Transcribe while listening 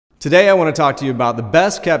Today I want to talk to you about the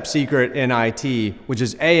best kept secret in IT, which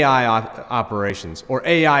is AI operations, or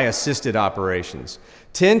AI assisted operations.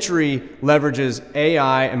 Tintri leverages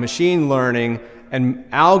AI and machine learning and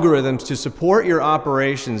algorithms to support your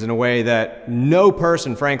operations in a way that no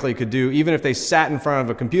person frankly could do, even if they sat in front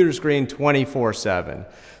of a computer screen 24/7.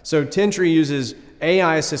 So Tintri uses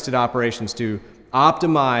AI assisted operations to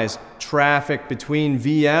optimize traffic between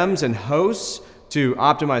VMs and hosts, to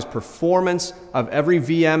optimize performance of every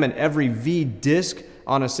VM and every vDisk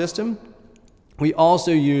on a system. We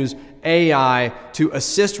also use AI to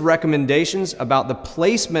assist recommendations about the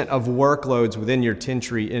placement of workloads within your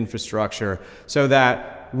Tintri infrastructure so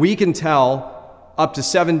that we can tell up to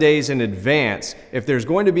 7 days in advance if there's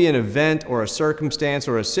going to be an event or a circumstance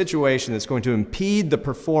or a situation that's going to impede the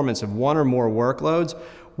performance of one or more workloads.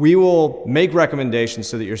 We will make recommendations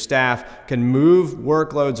so that your staff can move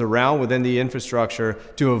workloads around within the infrastructure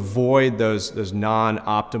to avoid those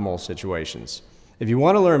non-optimal situations. If you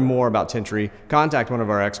want to learn more about Tintri, contact one of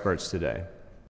our experts today.